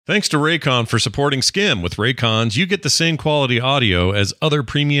Thanks to Raycon for supporting Skim. With Raycons, you get the same quality audio as other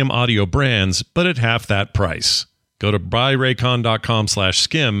premium audio brands, but at half that price. Go to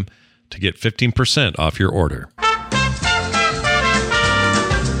buyraycon.com/skim to get 15% off your order.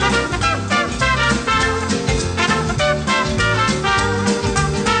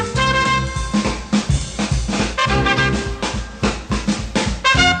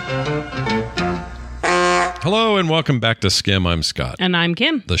 Hello and welcome back to Skim. I'm Scott. And I'm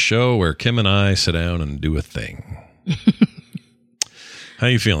Kim. The show where Kim and I sit down and do a thing. How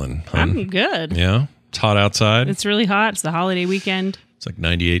you feeling, hon? I'm good. Yeah? It's hot outside. It's really hot. It's the holiday weekend. It's like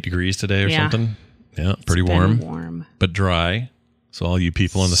 98 degrees today or Yeah. something. Yeah, pretty It's warm. been warm. But dry. So all you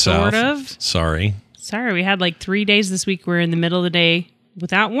people in the Sort south, of. sorry. Sorry, we had like 3 days this week. We're in the middle of the day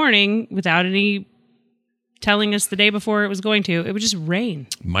without warning, without any telling us the day before it was going to. It would just rain.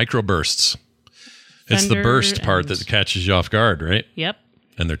 Microbursts. It's the Thunder burst part and- that catches you off guard, right? Yep.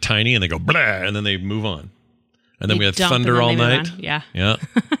 And they're tiny and they go blah, and then they move on. And then They we had dump and thunder then all they move night. on. Yeah. Yeah.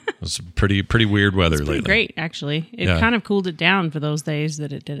 It's pretty weird weather It's lately. pretty great, actually. It Yeah. kind of cooled it down for those days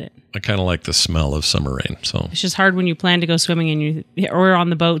that it did it. I kind of like the smell of summer rain. So It's just hard when you plan to go swimming and or on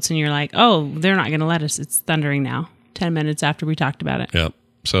the boats and you're like, oh, they're not going to let us. It's thundering now. 10 minutes after we talked about it. yeah.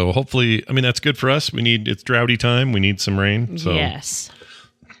 So hopefully, I mean, that's good for us. It's droughty time. We need some rain. So Yes.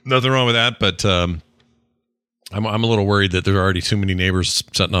 nothing wrong with that. But I'm a little worried that there are already too many neighbors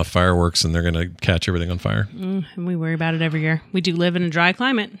setting off fireworks and they're going to catch everything on fire. And we worry about it every year. We do live in a dry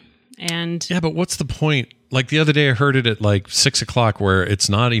climate. And Yeah, but what's the point? Like the other day, I heard it at like 6 o'clock where it's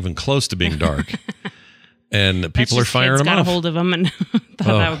not even close to being dark. And people are firing them got off. a hold of them and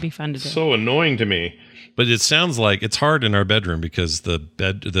thought that would be fun to do. So annoying to me. But it sounds like it's hard in our bedroom because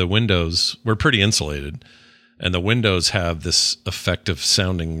the windows, we're pretty insulated. And the windows have this effect of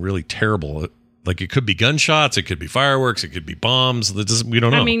sounding really terrible. Like it could be gunshots, it could be fireworks, it could be bombs. We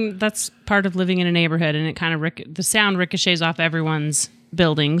don't know. I mean, that's part of living in a neighborhood, and it kind of the sound ricochets off everyone's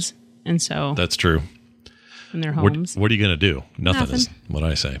buildings, and so That's true. in their homes. What are you going to do? Nothing is what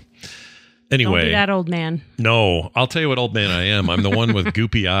I say. Don't Anyway. be that old man. No, I'll tell you what old man I am. I'm the one with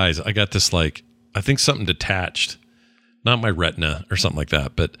goopy eyes. I got this I think something detached. Not my retina or something like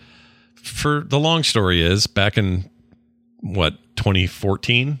that. But for the long story is, back in,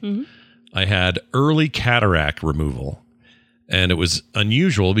 2014, Mm-hmm. I had early cataract removal. And it was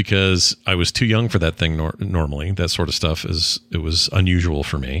unusual because I was too young for that thing normally. That sort of stuff it was unusual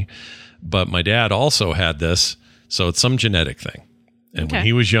for me. But my dad also had this, so it's some genetic thing. And when Okay.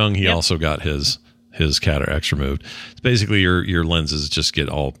 he was young, he also got his cataracts removed. It's basically your lenses just get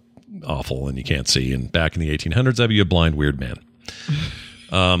all awful and you can't see. And back in the 1800s, I'd be a blind, weird man.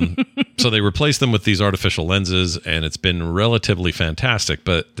 So they replaced them with these artificial lenses, and it's been relatively fantastic.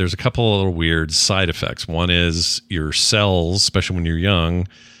 But there's a couple of little weird side effects. One is your cells, especially when you're young,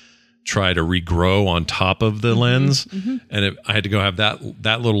 try to regrow on top of the lens, and I had to go have that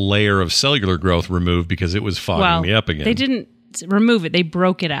little layer of cellular growth removed because it was fogging me up again. They didn't remove it; they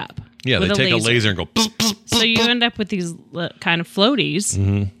broke it up. Yeah, they with take a laser and go. Pss, pss, pss, So you end up with these kind of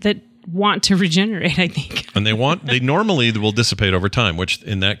floaties that want to regenerate, I think. and they normally will dissipate over time, which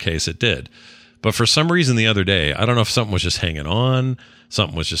in that case it did. But for some reason the other day, I don't know if something was just hanging on,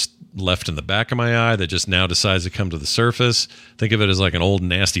 something was just left in the back of my eye that just now decides to come to the surface. Think of it as like an old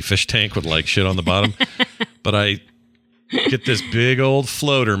nasty fish tank with like shit on the bottom. But I get this big old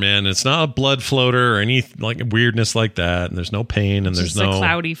floater, man. And it's not a blood floater or any like weirdness like that. And there's no pain and there's Just no a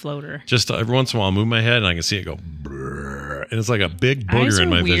cloudy floater. Just every once in a while, I'll move my head and I can see it go, brrr, and it's like a big booger Eyes are in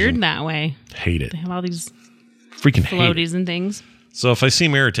my weird vision. that way. Hate it. They have all these Freaking hate it. floaties and things. So if I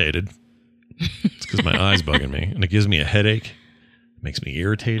seem irritated, it's because my eye's bugging me, and it gives me a headache. It makes me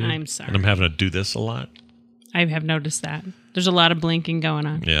irritated. I'm sorry. And I'm having to do this a lot. I have noticed that. There's a lot of blinking going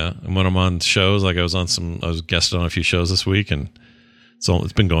on. Yeah, and when I'm on shows, like I was guested on a few shows this week, and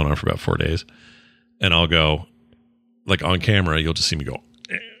it's been going on for about 4 days. And I'll go, like on camera, you'll just see me go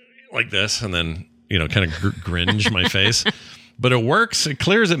like this, and then kind of gringe my face. But it works. It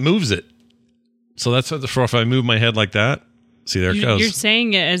clears. It moves it. So that's what if I move my head like that. See, there it goes. You're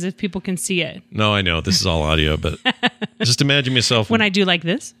saying it as if people can see it. No, I know this is all audio, but just imagine myself When I do like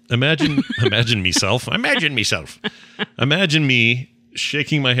this, Imagine myself. Imagine myself. Imagine me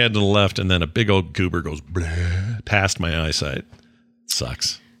shaking my head to the left, and then a big old goober goes past my eyesight.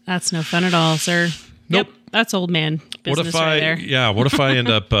 Sucks. that's no fun at all, sir. Nope. Yep, that's old man business What if I? right there. Yeah. What if I end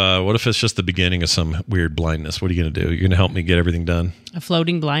up? What if it's just the beginning of some weird blindness? What are you going to do? You're going to help me get everything done? A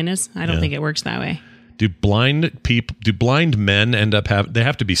floating blindness? I don't Yeah. think it works that way. Do blind men end up they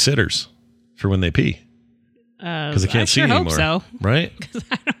have to be sitters for when they pee because they can't see sure anymore, hope so. right? Because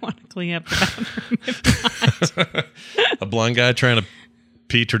I don't want to clean up the bathroom. A blind guy trying to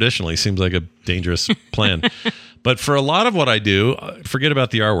pee traditionally. Seems like a dangerous plan. But for a lot of what I do, forget about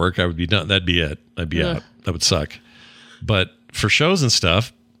the artwork. I would be done. That'd be it. I'd be out. That would suck. But for shows and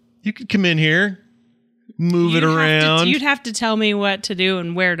stuff, you could come in here, move it around. You'd have to tell me what to do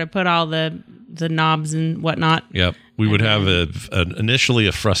and where to put all the knobs and whatnot. Yep. We would have initially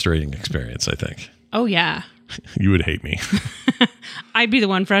a frustrating experience, I think. Oh, yeah. You would hate me. I'd be the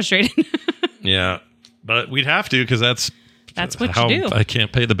one frustrated. Yeah. But we'd have to because that's what how you do. I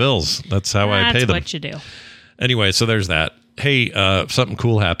can't pay the bills. That's how I pay them. That's what you do. Anyway, so there's that. Hey, something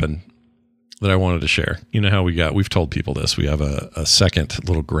cool happened that I wanted to share. You know how we've told people this. We have a second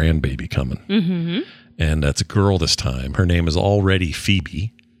little grandbaby coming. Mm-hmm. And that's a girl this time. Her name is already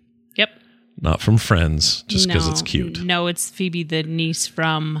Phoebe. Yep. Not from Friends, just because it's cute. No, it's Phoebe, the niece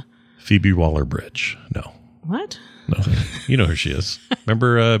from... Phoebe Waller-Bridge. No. What? No. You know who she is.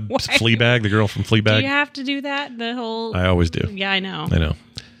 Remember Fleabag, the girl from Fleabag? Do you have to do that? The whole... I always do. Yeah, I know. I know.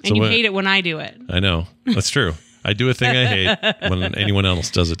 And you hate it when I do it. I know. That's true. I do a thing I hate when anyone else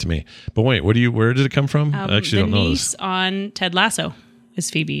does it to me. But wait, where did it come from? I actually don't know this. The niece on Ted Lasso is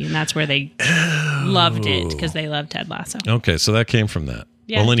Phoebe, and that's where they loved it because they loved Ted Lasso. Okay, so that came from that.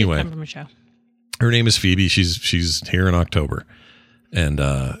 Yeah, well, anyway, it did come from a show. Her name is Phoebe. She's here in October, and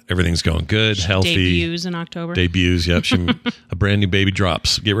everything's going good, healthy. Debuts in October. Debuts, yep. A brand new baby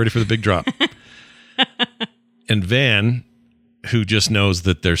drops. Get ready for the big drop. And Van, who just knows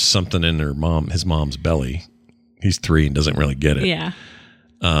that there's something in his mom's belly. He's 3 and doesn't really get it. Yeah.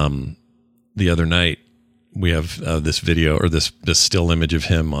 The other night, we have this video or this still image of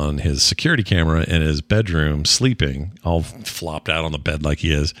him on his security camera in his bedroom sleeping, all flopped out on the bed like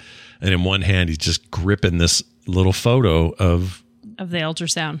he is. And in one hand, he's just gripping this little photo of the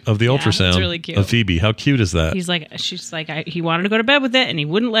ultrasound. It's really cute. Of Phoebe. How cute is that? She's like, he wanted to go to bed with it and he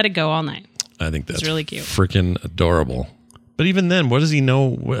wouldn't let it go all night. I think that's really cute. Freaking adorable. But even then, what does he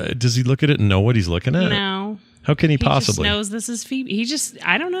know? Does he look at it and know what he's looking at? No. How can he possibly? He just knows this is Phoebe.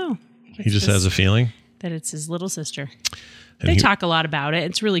 I don't know. He just has a feeling that it's his little sister. And they talk a lot about it.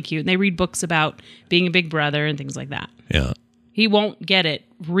 It's really cute. And they read books about being a big brother and things like that. Yeah. He won't get it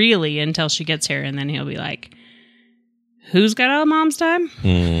really until she gets here. And then he'll be like, who's got all mom's time?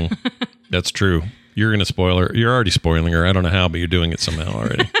 That's true. You're going to spoil her. You're already spoiling her. I don't know how, but you're doing it somehow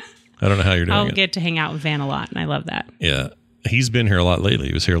already. I don't know how you're doing it. I'll get to hang out with Van a lot. And I love that. Yeah. He's been here a lot lately.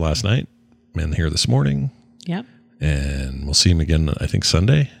 He was here last night and here this morning. Yep. And we'll see him again, I think,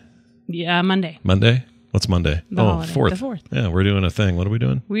 Sunday. Yeah, Monday. Monday? What's Monday? Holiday. 4th. The 4th. Yeah, we're doing a thing. What are we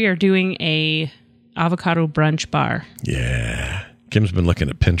doing? We are doing a avocado brunch bar. Yeah. Kim's been looking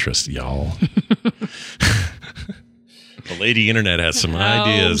at Pinterest, y'all. The lady internet has some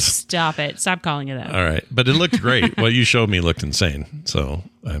ideas. Stop it. Stop calling it that. All right. But it looked great. What you showed me looked insane. So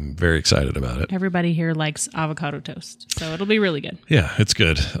I'm very excited about it. Everybody here likes avocado toast. So it'll be really good. Yeah, it's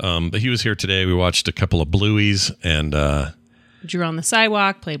good. But he was here today. We watched a couple of Blueies and drew on the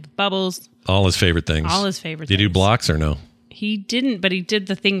sidewalk, played with bubbles. All his favorite things. Did you do blocks or no? He didn't, but he did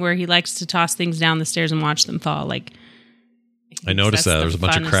the thing where he likes to toss things down the stairs and watch them fall. Like I noticed that. There's a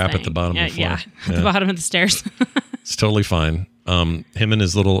bunch of crap at the bottom of the floor. Yeah, at the bottom of the stairs. It's totally fine. Him and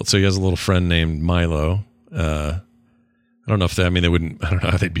his so he has a little friend named Milo. I don't know if I don't know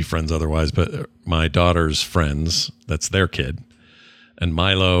how they'd be friends otherwise, but my daughter's friends, that's their kid. And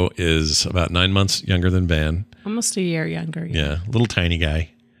Milo is about 9 months younger than Van. Almost a year younger. Yeah, little tiny guy.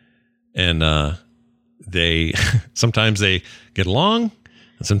 And they sometimes they get along,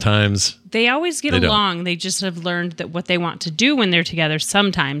 and sometimes they always get along. Don't. They just have learned that what they want to do when they're together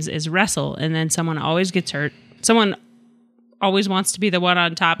sometimes is wrestle, and then someone always gets hurt. Someone always wants to be the one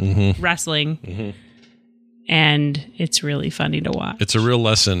on top wrestling, and it's really funny to watch. It's a real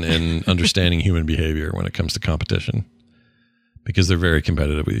lesson in understanding human behavior when it comes to competition, because they're very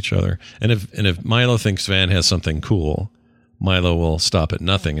competitive with each other. And if Milo thinks Van has something cool, Milo will stop at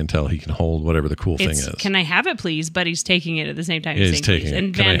nothing until he can hold whatever the cool thing is. Can I have it, please? But he's taking it at the same time. Yeah, he's taking it.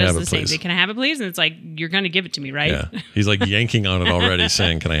 And Van does the same thing. Can I have it, please? And it's like, you're going to give it to me, right? Yeah. He's like yanking on it already,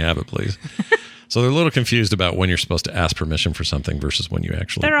 saying, can I have it, please? So they're a little confused about when you're supposed to ask permission for something versus when you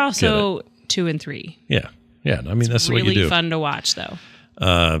actually They're also 2 and 3. Yeah. Yeah. I mean, that's really what you do. Fun to watch, though.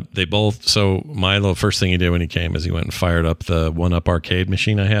 They both, so Milo, first thing he did when he came is he went and fired up the 1UP arcade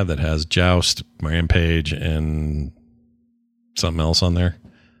machine I have that has Joust, Rampage, and something else on there.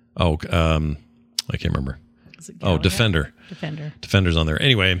 I can't remember. Defender. Defender's on there.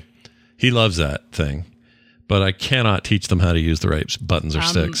 Anyway, he loves that thing. But I cannot teach them how to use the right buttons or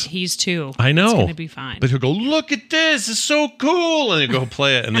sticks. He's 2. I know. It's going to be fine. But he'll go, look at this. It's so cool. And he'll go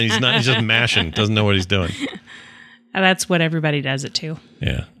play it. And then he's just mashing. Doesn't know what he's doing. That's what everybody does at 2.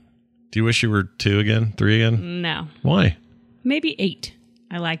 Yeah. Do you wish you were 2 again? 3 again? No. Why? Maybe 8.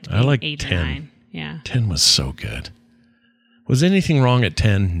 I liked I like 8 10. or 9. Yeah. 10 was so good. Was anything wrong at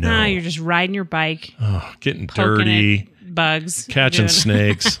 10? No. No, you're just riding your bike, Oh, getting poking dirty, at bugs, catching doing-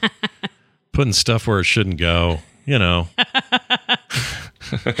 snakes, putting stuff where it shouldn't go. You know.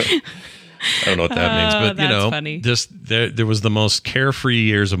 I don't know what that means, but you that's know, funny. just there was the most carefree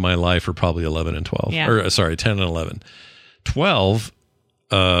years of my life were probably 11 and 12. Yeah. Or sorry, 10 and 11. 12,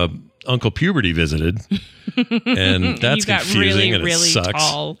 Uncle Puberty visited, and that's You got confusing really, and it really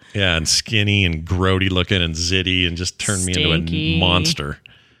sucks. tall. Yeah, and skinny and grody looking and zitty and just turned me into Stinky. a monster.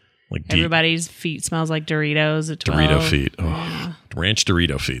 Like deep Everybody's feet smells like Doritos at 12. Dorito feet. Oh, ranch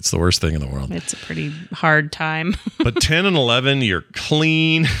Dorito feet's the worst thing in the world. It's a pretty hard time. But 10 and 11, you're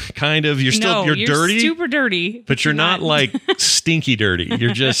clean, kind of. You're still No, you're dirty, super dirty. but you're not like stinky dirty.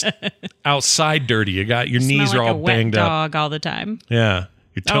 You're just outside dirty. You got your knees smell are like all a wet banged up. dog all the time. Yeah,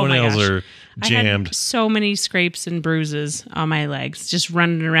 your Oh my toenails gosh. are I jammed. had so many scrapes and bruises on my legs, just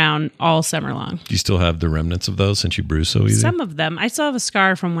running around all summer long. Do you still have the remnants of those since you bruised so easy? Some of them. I still have a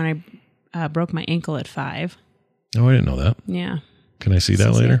scar from when I broke my ankle at 5. Oh, I didn't know that. Yeah. Can I see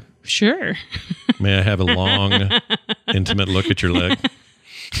that later? Sure. May I have a long, intimate look at your leg?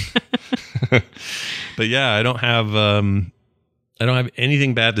 But yeah, I don't have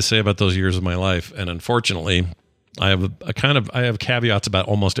anything bad to say about those years of my life, and unfortunately, I have caveats about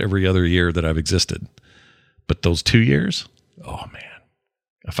almost every other year that I've existed. But those 2 years, oh man,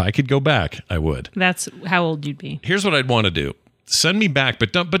 if I could go back, I would. That's how old you'd be. Here's what I'd want to do: send me back,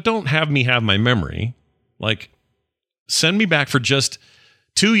 but don't have me have my memory. Like, send me back for just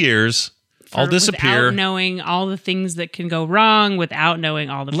 2 years. I'll disappear. Without knowing all the things that can go wrong, without knowing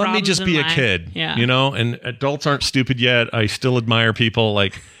all the Let me problems just in be a life. kid. Yeah. You know, and adults aren't stupid yet. I still admire people.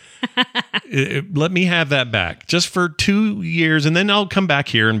 Like, let me have that back just for 2 years, and then I'll come back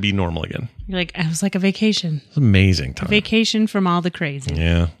here and be normal again. You're like, it was like a vacation. It's amazing time. Vacation from all the crazy.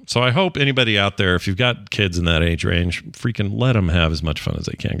 Yeah. So I hope anybody out there, if you've got kids in that age range, freaking let them have as much fun as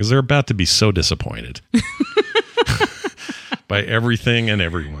they can, because they're about to be so disappointed by everything and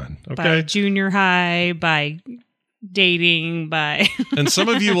everyone. Okay. By junior high, by dating, by And some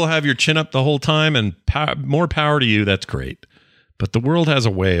of you will have your chin up the whole time, and more power to you. That's great. But the world has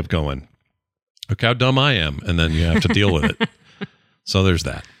a way of going, look how dumb I am. And then you have to deal with it. So there's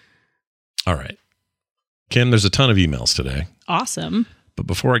that. All right. Kim, there's a ton of emails today. awesome. But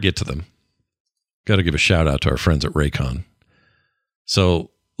before I get to them, got to give a shout out to our friends at Raycon.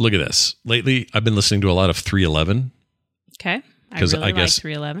 So look at this. Lately, I've been listening to a lot of 311. Okay. Because really I guess like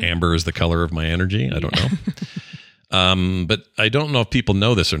 311. amber is the color of my energy. I don't know. But I don't know if people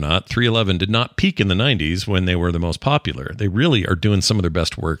know this or not. 311 did not peak in the 90s when they were the most popular. They really are doing some of their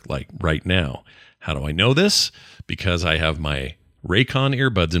best work like right now. How do I know this? Because I have my Raycon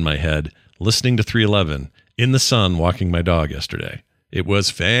earbuds in my head listening to 311 in the sun walking my dog yesterday. It was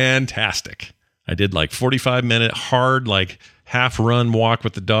fantastic. I did like 45-minute hard, like half run walk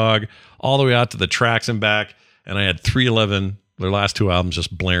with the dog all the way out to the tracks and back. And I had 311, their last 2 albums,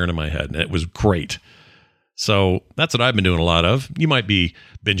 just blaring in my head. And it was great. So that's what I've been doing a lot of. You might be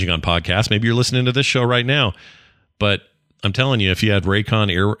binging on podcasts. Maybe you're listening to this show right now. But I'm telling you, if you had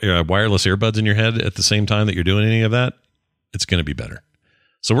Raycon wireless earbuds in your head at the same time that you're doing any of that, it's going to be better.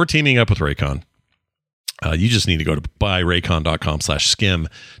 So we're teaming up with Raycon. You just need to go to buyraycon.com/skim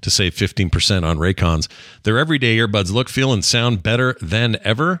to save 15% on Raycons. Their everyday earbuds look, feel, and sound better than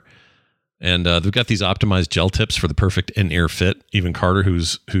ever. And they've got these optimized gel tips for the perfect in-ear fit. Even Carter,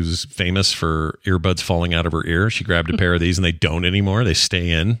 who's famous for earbuds falling out of her ear, she grabbed a pair of these and they don't anymore. They stay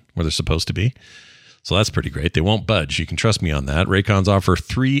in where they're supposed to be. So that's pretty great. They won't budge. You can trust me on that. Raycons offer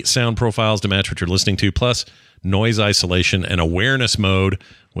 3 sound profiles to match what you're listening to, plus noise isolation and awareness mode,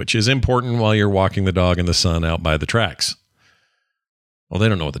 which is important while you're walking the dog in the sun out by the tracks. Well, they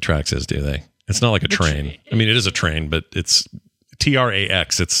don't know what the tracks is, do they? It's not like a train. I mean, it is a train, but it's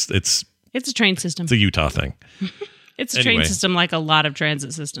TRAX. It's a train system. It's a Utah thing. It's a train system like a lot of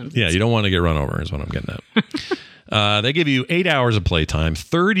transit systems. Yeah, you don't want to get run over is what I'm getting at. They give you 8 hours of playtime,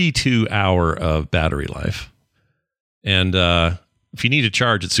 32 hour of battery life. And if you need to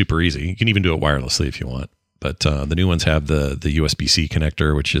charge, it's super easy. You can even do it wirelessly if you want. But the new ones have the USB-C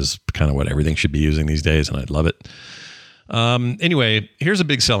connector, which is kind of what everything should be using these days, and I love it. Anyway, here's a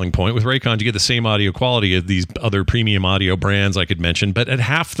big selling point. With Raycon, you get the same audio quality as these other premium audio brands I could mention, but at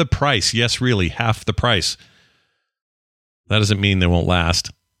half the price. Yes, really, half the price. That doesn't mean they won't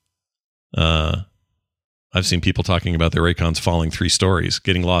last. I've seen people talking about their Raycons falling 3 stories,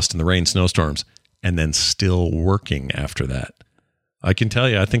 getting lost in the rain, snowstorms, and then still working after that. I can tell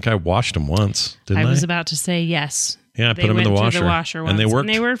you, I think I washed them once, didn't I? I was about to say yes. Yeah, I put them in the went washer. to the washer once, and they worked.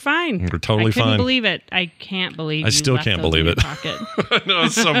 And they were fine. They're totally I couldn't fine. believe it. I can't believe. I still can't believe it. No, I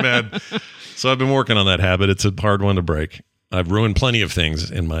was so mad. So I've been working on that habit. It's a hard one to break. I've ruined plenty of things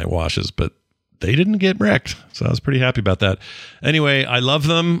in my washes, but they didn't get wrecked. So I was pretty happy about that. Anyway, I love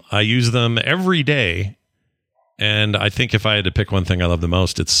them. I use them every day. And I think if I had to pick one thing I love the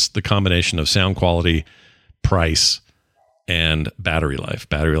most, it's the combination of sound quality, price, and battery life.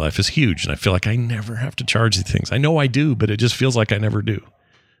 Battery life is huge. And I feel like I never have to charge these things. I know I do, but it just feels like I never do.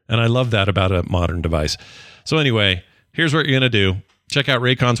 And I love that about a modern device. So anyway, here's what you're going to do. Check out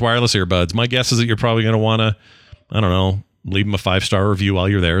Raycon's wireless earbuds. My guess is that you're probably going to want to, I don't know, leave them a 5-star review while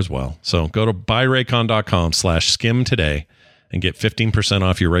you're there as well. So go to buyraycon.com/skim today and get 15%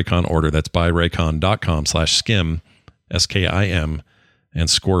 off your Raycon order. That's buyraycon.com/skim, SKIM, and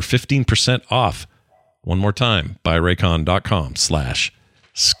score 15% off. One more time,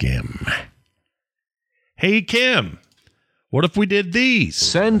 buyraycon.com/skim. Hey, Kim, what if we did these?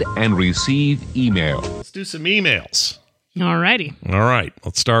 Send and receive email. Let's do some emails. All righty. All right,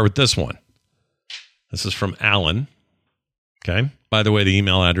 let's start with this one. This is from Alan. Okay. By the way, the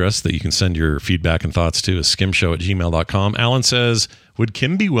email address that you can send your feedback and thoughts to is skimshow@gmail.com. Alan says, would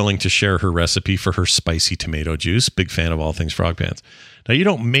Kim be willing to share her recipe for her spicy tomato juice? Big fan of all things frog pants. Now, you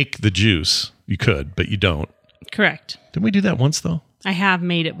don't make the juice. You could, but you don't. Correct. Didn't we do that once, though? I have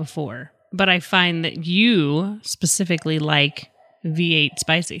made it before, but I find that you specifically like V8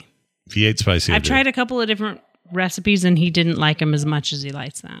 spicy. V8 spicy. I've tried a couple of different recipes, and he didn't like them as much as he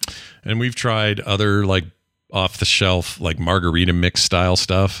likes that. And we've tried other, like, off-the-shelf, like margarita mix style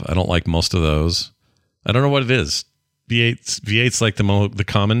stuff. I don't like most of those. I don't know what it is. V8's like the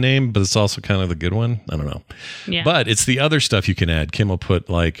common name, but it's also kind of the good one. I don't know. Yeah. But it's the other stuff you can add. Kim will put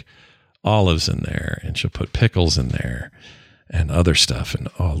like olives in there, and she'll put pickles in there and other stuff, and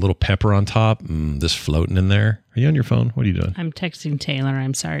a little pepper on top. This floating in there. Are you on your phone? What are you doing? I'm texting Taylor.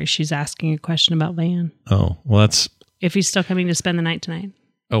 I'm sorry. She's asking a question about Van. Oh, well, that's... If he's still coming to spend the night tonight.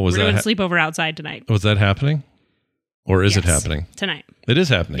 Oh, We're doing sleepover outside tonight. Was that happening? Or is it Yes, happening? tonight. It is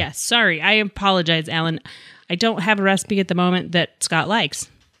happening. Yes. Sorry. I apologize, Alan. I don't have a recipe at the moment that Scott likes.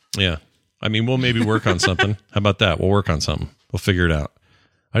 Yeah. I mean, we'll maybe work on something. How about that? We'll work on something. We'll figure it out.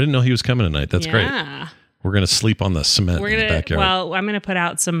 I didn't know he was coming tonight. That's great. We're going to sleep on the cement in the backyard. Well, I'm going to put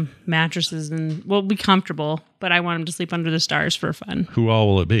out some mattresses and we'll be comfortable, but I want him to sleep under the stars for fun. Who all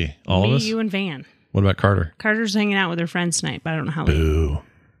will it be? All of us? You and Van. What about Carter? Carter's hanging out with her friends tonight, but I don't know how late. Boo.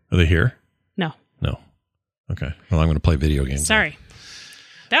 Are they here? No. No. Okay. Well, I'm going to play video games. Sorry.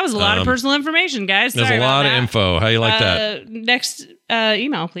 That was a lot of personal information, guys. There's Sorry a lot of info. How you like that? Next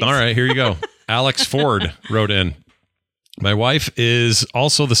email, please. All right, here you go. Alex Ford wrote in. My wife is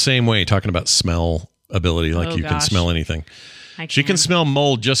also the same way, talking about smell ability, like you can smell anything. She can smell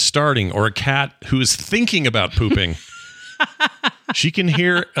mold just starting, or a cat who is thinking about pooping. She can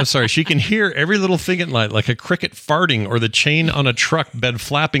hear every little thing at night, like a cricket farting or the chain on a truck bed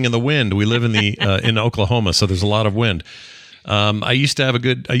flapping in the wind. We live in in Oklahoma, so there's a lot of wind. I used to have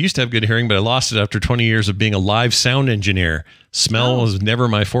good hearing, but I lost it after 20 years of being a live sound engineer. Smell was never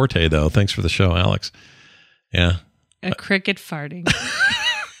my forte, though. Thanks for the show, Alex. Yeah. A cricket farting.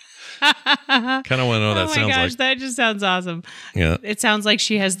 Kind of want to know what that sounds like. Oh my gosh, that just sounds awesome. Yeah. It sounds like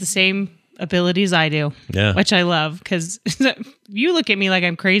she has the same abilities I do. Yeah. Which I love, because you look at me like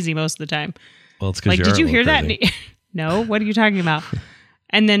I'm crazy most of the time. Well, it's because did you hear that? No, what are you talking about?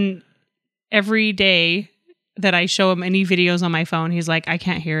 And then every day that I show him any videos on my phone, he's like, I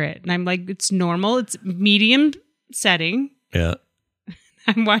can't hear it. And I'm like, it's normal. It's medium setting. Yeah.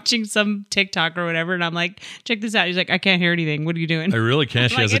 I'm watching some TikTok or whatever, and I'm like, check this out. He's like, I can't hear anything. What are you doing? I really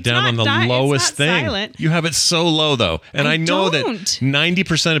can't. She has it down on the lowest thing. Silent. You have it so low, though. And I know that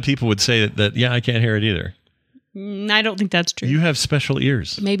 90% of people would say that, yeah, I can't hear it either. I don't think that's true. You have special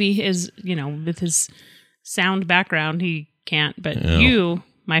ears. Maybe with his sound background, he can't. But you,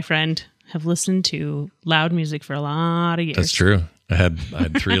 my friend, have listened to loud music for a lot of years. That's true. I had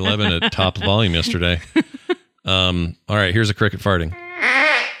 311 at top volume yesterday. All right, here's a cricket farting.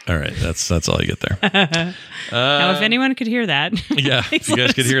 All right, that's all you get there. Now, if anyone could hear that. Yeah, if you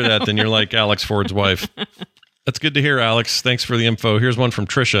guys could hear that, then you're like Alex Ford's wife. That's good to hear, Alex. Thanks for the info. Here's one from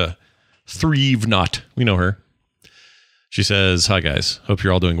Trisha. Thrieve Not. We know her. She says, hi, guys. Hope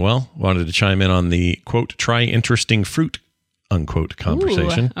you're all doing well. Wanted to chime in on the, quote, try interesting fruit, unquote,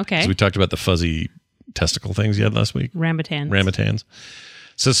 conversation. Ooh, okay. Because we talked about the fuzzy testicle things you had last week. Rambutans.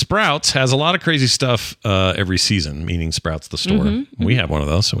 So Sprouts has a lot of crazy stuff every season, meaning Sprouts the store. Mm-hmm. We have one of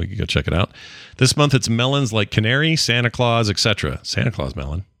those, so we could go check it out. This month it's melons like Canary, Santa Claus, etc. Santa Claus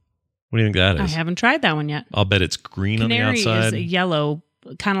melon. What do you think that is? I haven't tried that one yet. I'll bet it's green Canary on the outside. Is yellow,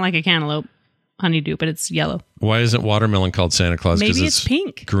 kind of like a cantaloupe. honeydew, but it's yellow. Why isn't watermelon called Santa Claus? Maybe it's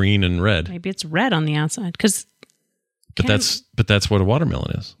pink. Green and red. Maybe it's red on the outside. But that's what a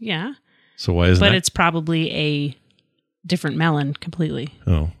watermelon is. Yeah. So why isn't But that? it's probably a different melon completely.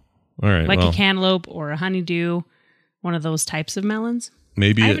 Oh, all right. Like a cantaloupe or a honeydew, one of those types of melons.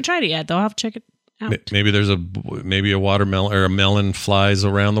 Maybe I haven't tried it yet, though. I'll have to check it out. Maybe there's a watermelon or a melon flies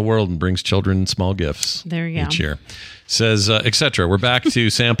around the world and brings children small gifts. There you go. Each year. Says etc. We're back to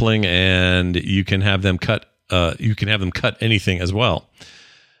sampling, and you can have them cut. You can have them cut anything as well.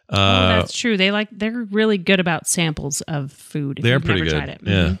 That's true. They're really good about samples of food. If They're you've pretty never good. Tried it.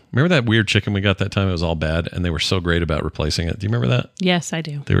 Yeah. Remember that weird chicken we got that time? It was all bad, and they were so great about replacing it. Do you remember that? Yes, I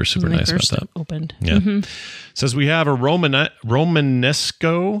do. They were super When they nice about first that. Opened. Yeah. Says we have a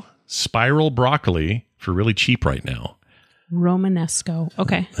Romanesco spiral broccoli for really cheap right now. Romanesco.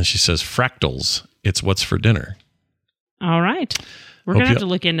 Okay. And she says fractals. It's what's for dinner. All right. We're going to have to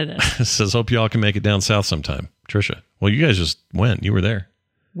look into this. Says hope y'all can make it down south sometime. Trisha. Well, you guys just went. You were there.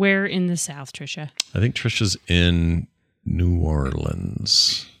 Where in the South, Trisha? I think Trisha's in New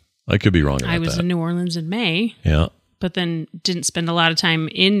Orleans. I could be wrong about that. I was in New Orleans in May. Yeah. But then didn't spend a lot of time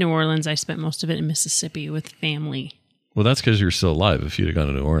in New Orleans. I spent most of it in Mississippi with family. Well, that's because you're still alive. If you'd have gone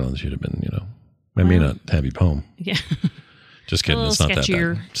to New Orleans, you'd have been, I may not have you home. Yeah. Just kidding. It's not that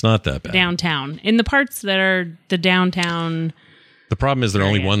sketchier bad. It's not that bad. Downtown. In the parts that are the downtown. The problem is they're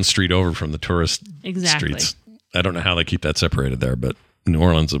only one street over from the tourist streets. I don't know how they keep that separated there, but New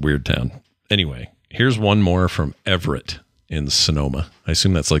Orleans is a weird town. Anyway, here's one more from Everett in Sonoma. I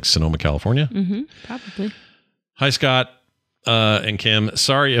assume that's like Sonoma, California? Mm-hmm, probably. Hi, Scott and Kim.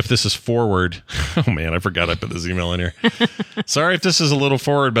 Sorry if this is forward. Oh, man, I forgot I put this email in here. Sorry if this is a little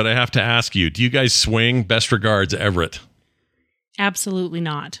forward, but I have to ask you, do you guys swing? Best regards, Everett. Absolutely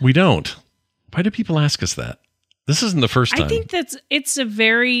not. We don't. Why do people ask us that? This isn't the first time. I think it's a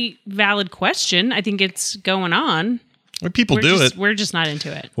very valid question. I think it's going on. People do it. We're just not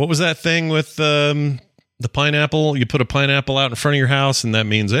into it. What was that thing with the pineapple? You put a pineapple out in front of your house, and that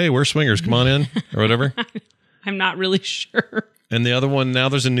means, hey, we're swingers. Come on in, or whatever. I'm not really sure. And the other one, now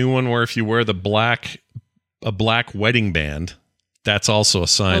there's a new one where if you wear a black wedding band, that's also a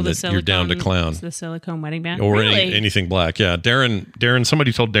sign that you're down to clown. It's the silicone wedding band? Or really? anything black. Yeah. Darren,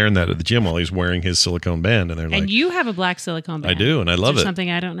 somebody told Darren that at the gym while he's wearing his silicone band. And they're like, and you have a black silicone band. I do, and I love it.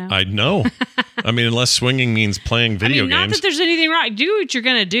 Something I don't know. I know. I mean, unless swinging means playing video not games. that there's anything wrong. Do what you're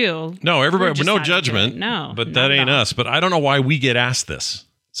going to do. No, everybody, Just no not judgment. No. But that ain't us. But I don't know why we get asked this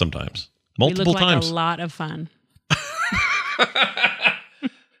sometimes. Multiple we look times. Like a lot of fun.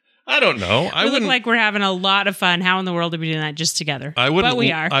 I don't know. We look like we're having a lot of fun. How in the world are we doing that just together? But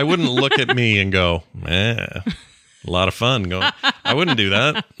we are. I wouldn't look at me and go, a lot of fun. I wouldn't do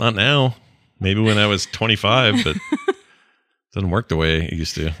that. Not now. Maybe when I was 25, but it doesn't work the way it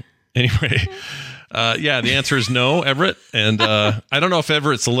used to. Anyway, the answer is no, Everett. And I don't know if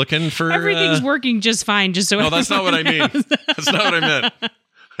Everett's looking for... Everything's working just fine. Just so no, that's not what I mean. That's not what I meant.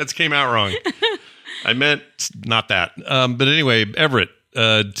 That came out wrong. I meant not that. But anyway, Everett,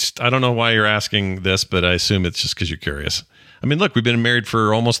 I don't know why you're asking this, but I assume it's just because you're curious. I mean, look, we've been married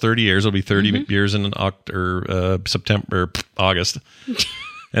for almost 30 years. It'll be 30 years in September, August,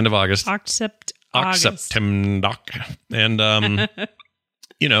 end of August. August. And,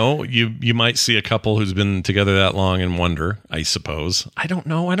 you might see a couple who's been together that long and wonder, I suppose. I don't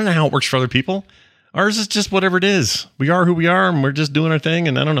know. I don't know how it works for other people. Ours is just whatever it is. We are who we are, and we're just doing our thing,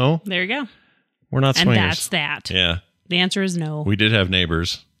 and I don't know. There you go. We're not swingers. And that's that. Yeah. The answer is no. We did have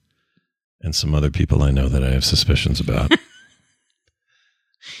neighbors and some other people I know that I have suspicions about.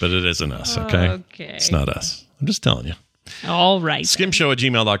 But it isn't us, okay? Okay. It's not us. I'm just telling you. All right.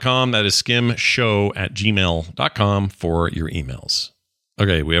 Skimshow@gmail.com. That is skimshow@gmail.com for your emails.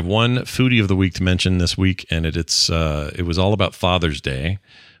 Okay, we have one foodie of the week to mention this week, and it was all about Father's Day,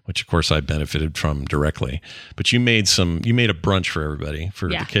 which of course I benefited from directly. But you made a brunch for everybody, for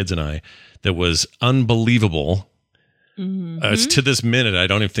the kids and I, that was unbelievable. It's to this minute, I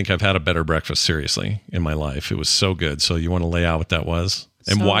don't even think I've had a better breakfast, seriously, in my life. It was so good. So you want to lay out what that was?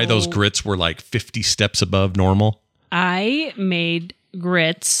 And why those grits were like 50 steps above normal? I made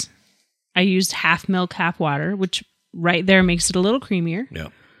grits. I used half milk, half water, which right there makes it a little creamier. Yeah.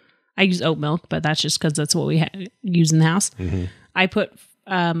 I use oat milk, but that's just because that's what we use in the house. Mm-hmm. I put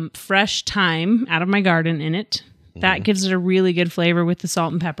fresh thyme out of my garden in it. That gives it a really good flavor with the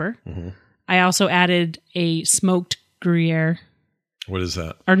salt and pepper. Mm-hmm. I also added a smoked Gruyere. What is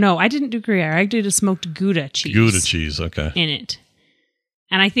that? Or no, I didn't do Gruyere. I did a smoked Gouda cheese. Gouda cheese, okay. In it.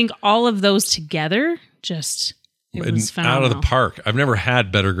 And I think all of those together it was phenomenal. Out of the park. I've never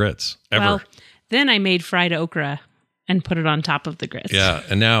had better grits, ever. Well, then I made fried okra and put it on top of the grits. Yeah.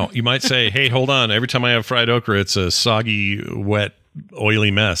 And now you might say, hey, hold on. Every time I have fried okra, it's a soggy, wet, oily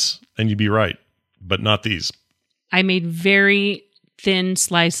mess. And you'd be right. But not these. I made very thin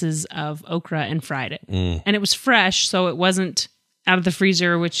slices of okra and fried it. And it was fresh, so it wasn't out of the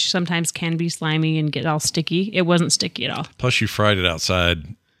freezer, which sometimes can be slimy and get all sticky. It wasn't sticky at all. Plus, you fried it outside,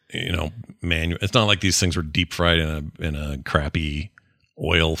 manual. It's not like these things were deep fried in a crappy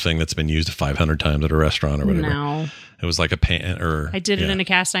oil thing that's been used 500 times at a restaurant or whatever. No. It was like a pan or... I did it in a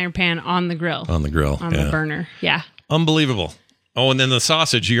cast iron pan on the grill. On the grill. On the burner. Yeah. Unbelievable. Oh, and then the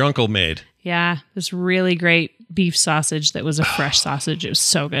sausage your uncle made. Yeah. This really great beef sausage that was a fresh sausage. It was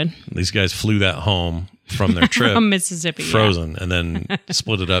so good. These guys flew that home from their trip. From Mississippi. Frozen. And then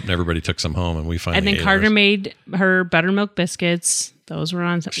split it up and everybody took some home and we finally And then ate Carter ours. made her buttermilk biscuits. Those were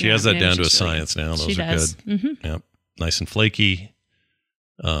on... She has that down to a science now. Those she are does. good. Mm-hmm. Yep. Nice and flaky.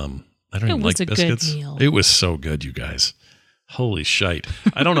 I don't even was like a good biscuits. meal. It was so good, you guys. Holy shite.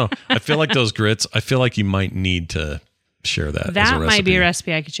 I don't know. I feel like those grits, I feel like you might need to share that as a That recipe. might be a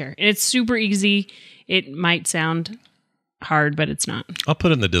recipe I could share. And it's super easy. It might sound hard, but it's not. I'll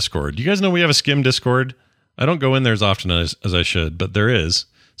put it in the Discord. You guys know we have a Skim Discord? I don't go in there as often as I should, but there is.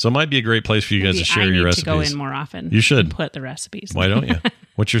 So it might be a great place for you guys to share your recipes. I need to go in more often. You should. And put the recipes. Why don't you?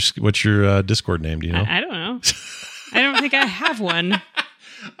 What's your Discord name? Do you know? I don't know. I don't think I have one.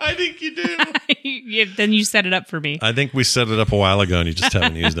 I think you do. Then you set it up for me. I think we set it up a while ago and you just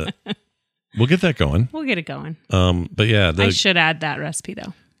haven't used it. We'll get that going. We'll get it going. But yeah, I should add that recipe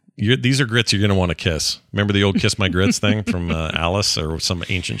though. These are grits you're going to want to kiss. Remember the old Kiss My Grits thing from Alice or some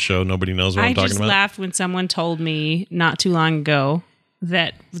ancient show? Nobody knows what I'm talking about. I just laughed when someone told me not too long ago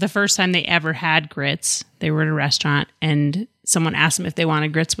that the first time they ever had grits, they were at a restaurant and someone asked them if they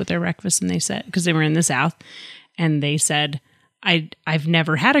wanted grits with their breakfast. And they said, because they were in the South, and they said, I've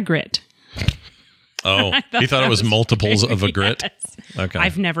never had a grit. Oh, he thought it was multiples of a grit? Yes. Okay.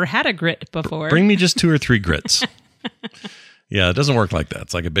 I've never had a grit before. Bring me just 2 or 3 grits. Yeah, it doesn't work like that.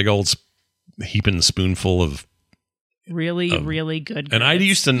 It's like a big old heaping spoonful of... really good grits. And I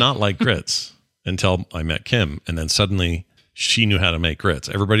used to not like grits until I met Kim. And then suddenly she knew how to make grits.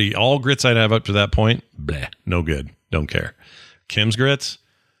 All grits I'd have up to that point, bleh, no good. Don't care. Kim's grits,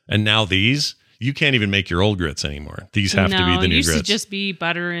 and now these... You can't even make your old grits anymore. These have to be the new grits. No, it used to just be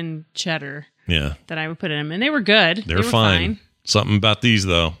butter and cheddar that I would put in them. And they were good. They were fine. Something about these,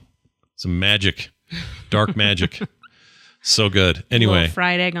 though. Some magic. Dark magic. So good. Anyway. A little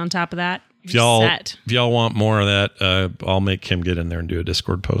fried egg on top of that. If y'all want more of that, I'll make Kim get in there and do a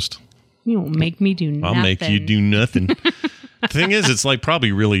Discord post. You won't make me do nothing. I'll make you do nothing. The thing is, it's like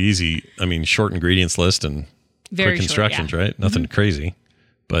probably really easy. I mean, short ingredients list and very quick instructions, right? Nothing Mm-hmm. crazy.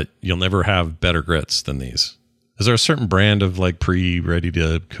 But you'll never have better grits than these. Is there a certain brand of like ready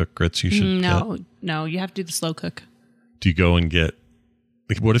to cook grits you should get? No, you have to do the slow cook. Do you go and get,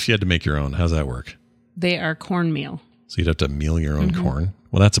 like, what if you had to make your own? How's that work? They are cornmeal. So you'd have to meal your own corn?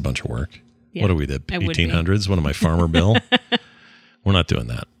 Well, that's a bunch of work. Yeah, What are we, the it would be. 1800s? What am I, Farmer Bill? We're not doing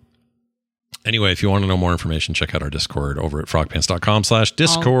that. Anyway, if you want to know more information, check out our Discord over at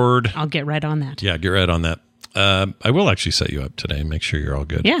frogpants.com/Discord. I'll get right on that. Yeah, get right on that. I will actually set you up today and make sure you're all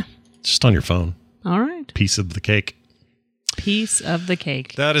good. Yeah. Just on your phone. All right. Piece of the cake. Piece of the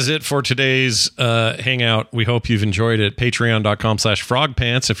cake. That is it for today's hangout. We hope you've enjoyed it.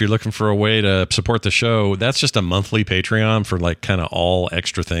 Patreon.com/frogpants. If you're looking for a way to support the show, that's just a monthly Patreon for like kind of all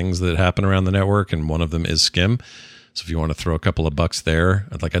extra things that happen around the network. And one of them is Skim. So if you want to throw a couple of bucks there,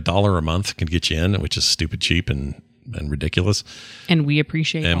 like $1 a month can get you in, which is stupid cheap and ridiculous. And we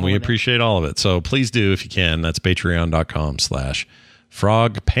appreciate all of it. So please do if you can. That's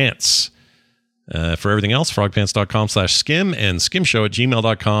patreon.com/frogpants. For everything else, frogpants.com/skim and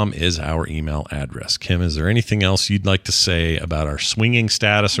skimshow@gmail.com is our email address. Kim, is there anything else you'd like to say about our swinging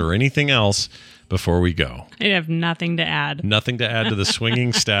status or anything else before we go? I have nothing to add. Nothing to add to the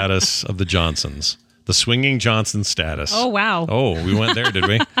swinging status of the Johnsons. The swinging Johnson status. Oh, wow. Oh, we went there, did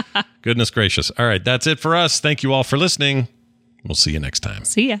we? Goodness gracious. All right, that's it for us. Thank you all for listening. We'll see you next time.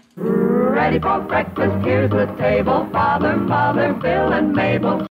 See ya. Ready for breakfast, here's the table. Father, Mother, Bill, and Mabel.